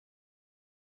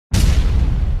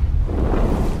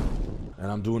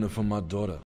And I'm doing it for my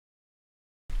daughter.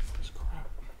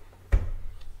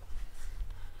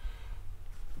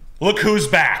 Look who's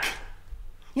back.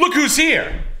 Look who's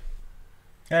here.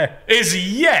 Hey. It's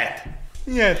Jet.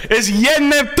 It's Jet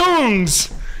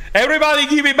Neptunes. Everybody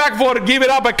give it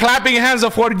up a clapping hands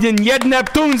for Jet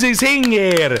Neptunes is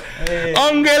here. Hey.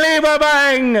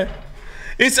 Unbelievable.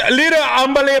 It's a little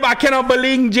unbelievable. I cannot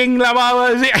believe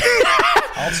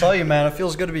I'll tell you, man, it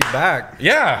feels good to be back.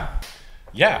 Yeah.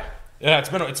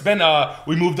 It's been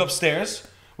we moved upstairs.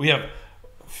 We have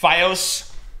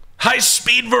Fios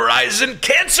high-speed Verizon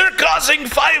cancer-causing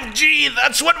 5G.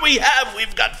 That's what we have.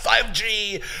 We've got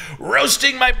 5G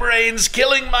roasting my brains,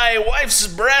 killing my wife's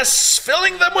breasts,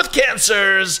 filling them with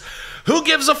cancers. Who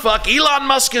gives a fuck? Elon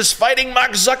Musk is fighting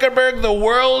Mark Zuckerberg. The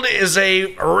world is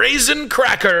a raisin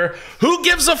cracker. Who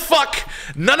gives a fuck?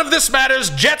 None of this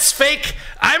matters. Jet's fake.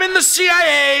 I'm in the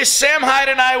CIA. Sam Hyde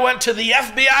and I went to the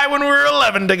FBI when we were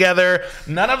 11 together.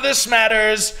 None of this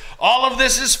matters. All of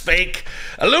this is fake.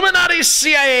 Illuminati,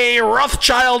 CIA,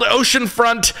 Rothschild,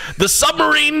 Oceanfront, the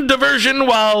submarine diversion,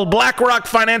 while BlackRock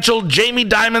Financial, Jamie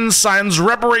Dimon signs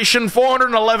reparation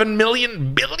 $411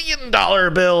 billion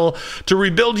bill to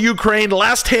rebuild Ukraine.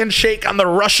 Last handshake on the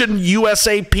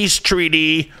Russian-USA peace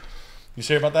treaty. You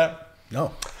say about that?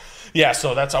 No. Yeah,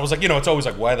 so I was like, it's always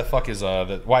like, why the fuck is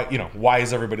why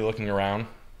is everybody looking around?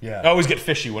 Yeah. I always get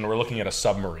fishy when we're looking at a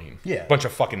submarine. Yeah. Bunch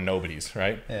of fucking nobodies,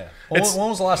 right? Yeah. When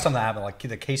was the last time that happened? Like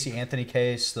the Casey Anthony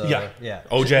case? Yeah.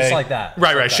 OJ. Just like that.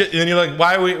 Right. Shit. And then you're like,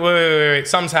 why are we, wait,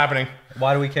 something's happening.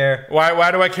 Why do we care?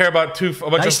 Why do I care about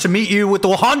Nice to meet you with the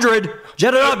 100.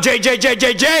 Jet it up,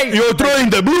 JJJJJ. You're throwing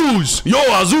the blues. Yo,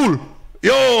 Azul.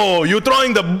 Yo, you're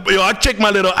throwing the... Yo, I check my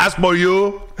little ass for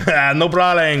you. No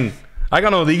problem. I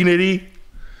got no dignity.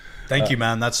 Thank you,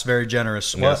 man. That's very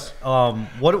generous. Yes.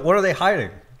 What are they hiding?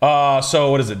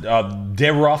 So what is it?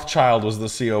 Dave Rothschild was the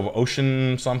CEO of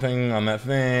Ocean something on that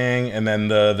thing, and then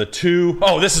the two...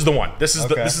 Oh, this is the one. This is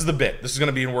the bit. This is going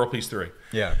to be in World Peace 3.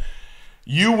 Yeah.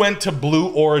 You went to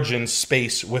Blue Origin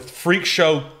space with freak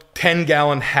show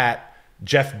 10-gallon hat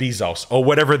Jeff Bezos, or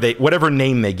whatever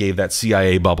name they gave that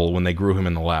CIA bubble when they grew him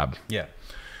in the lab. Yeah.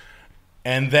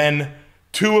 And then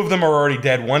 2 of them are already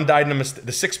dead. One died in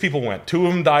the 6 people went. 2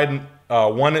 of them died.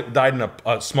 One died in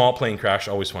a small plane crash.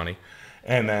 Always funny.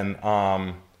 And then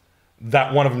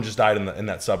that one of them just died in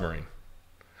that submarine.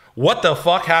 What the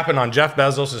fuck happened on Jeff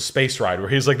Bezos' space ride where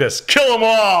he's like this? Kill them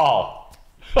all!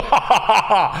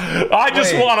 I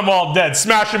just want them all dead.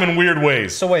 Smash them in weird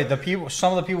ways. So wait,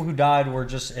 some of the people who died were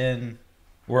just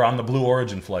We're on the Blue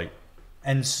Origin flight.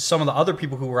 And some of the other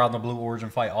people who were on the Blue Origin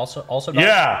flight also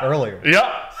died earlier. Yep.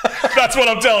 That's what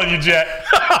I'm telling you, Jet.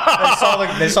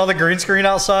 They saw the green screen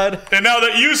outside. And now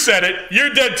that you said it, you're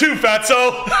dead too,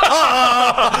 fatso.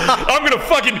 I'm gonna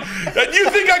fucking... You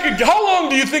think I could... How long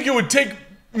do you think it would take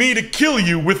me to kill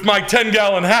you with my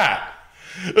 10-gallon hat?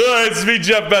 It's me,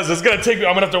 Jeff Bezos. It's gonna take me...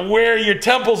 I'm gonna have to wear your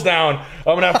temples down.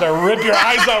 I'm gonna have to rip your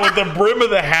eyes out with the brim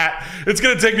of the hat. It's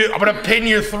gonna take me... I'm gonna pin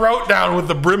your throat down with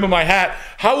the brim of my hat.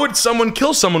 How would someone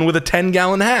kill someone with a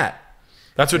 10-gallon hat?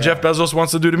 That's what Jeff Bezos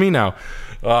wants to do to me now.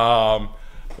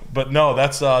 But no,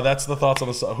 that's the thoughts on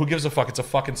the... Who gives a fuck? It's a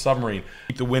fucking submarine.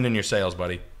 Keep the wind in your sails,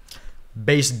 buddy.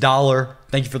 Base dollar.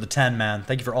 Thank you for the 10, man.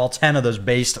 Thank you for all 10 of those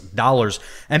base dollars.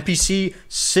 NPC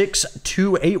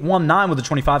 62819 with the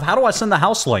 25. How do I send the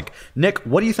house link? Nick,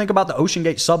 what do you think about the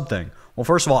Oceangate sub thing? Well,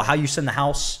 first of all, how you send the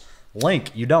house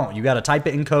link? You don't. You got to type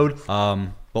it in code.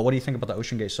 But what do you think about the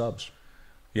Oceangate subs?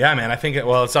 Yeah, man. I think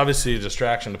it's obviously a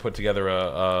distraction to put together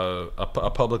a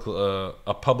public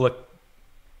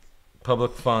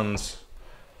funds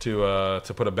to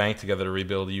put a bank together to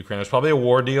rebuild Ukraine. There's probably a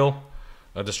war deal.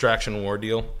 A distraction war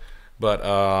deal, but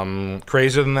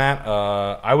crazier than that,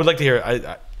 I would like to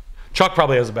hear. Chuck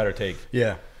probably has a better take.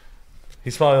 Yeah,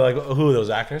 he's probably like, who are those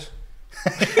actors?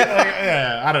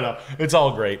 Yeah, I don't know. It's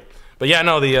all great, but yeah,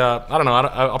 no, I don't know.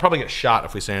 I'll probably get shot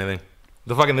if we say anything.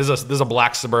 There's a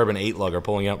black Suburban 8-lugger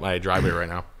pulling out my driveway right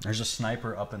now. There's a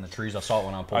sniper up in the trees. I saw it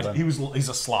when I pulled in. He's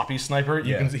a sloppy sniper.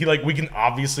 Yeah. We can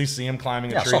obviously see him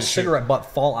climbing a tree. I saw a cigarette butt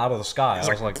fall out of the sky. I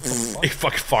was like, he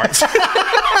fucking farts.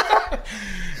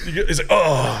 He's like,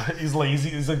 oh, he's lazy.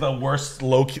 He's like the worst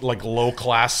low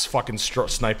class fucking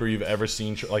sniper you've ever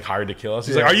seen, like hired to kill us.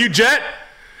 He's like, are you Jet?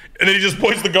 And then he just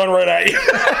points the gun right at you.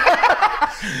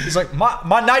 He's like,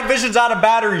 my night vision's out of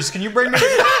batteries. Can you bring me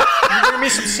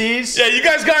some C's? Yeah, you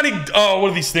guys got any?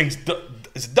 What are these things?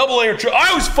 It's AA or triple? I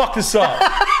always fuck this up.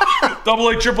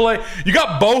 AA, AAA. You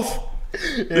got both?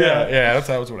 Yeah, that's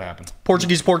what happened.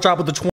 Portuguese pork chop with the 20.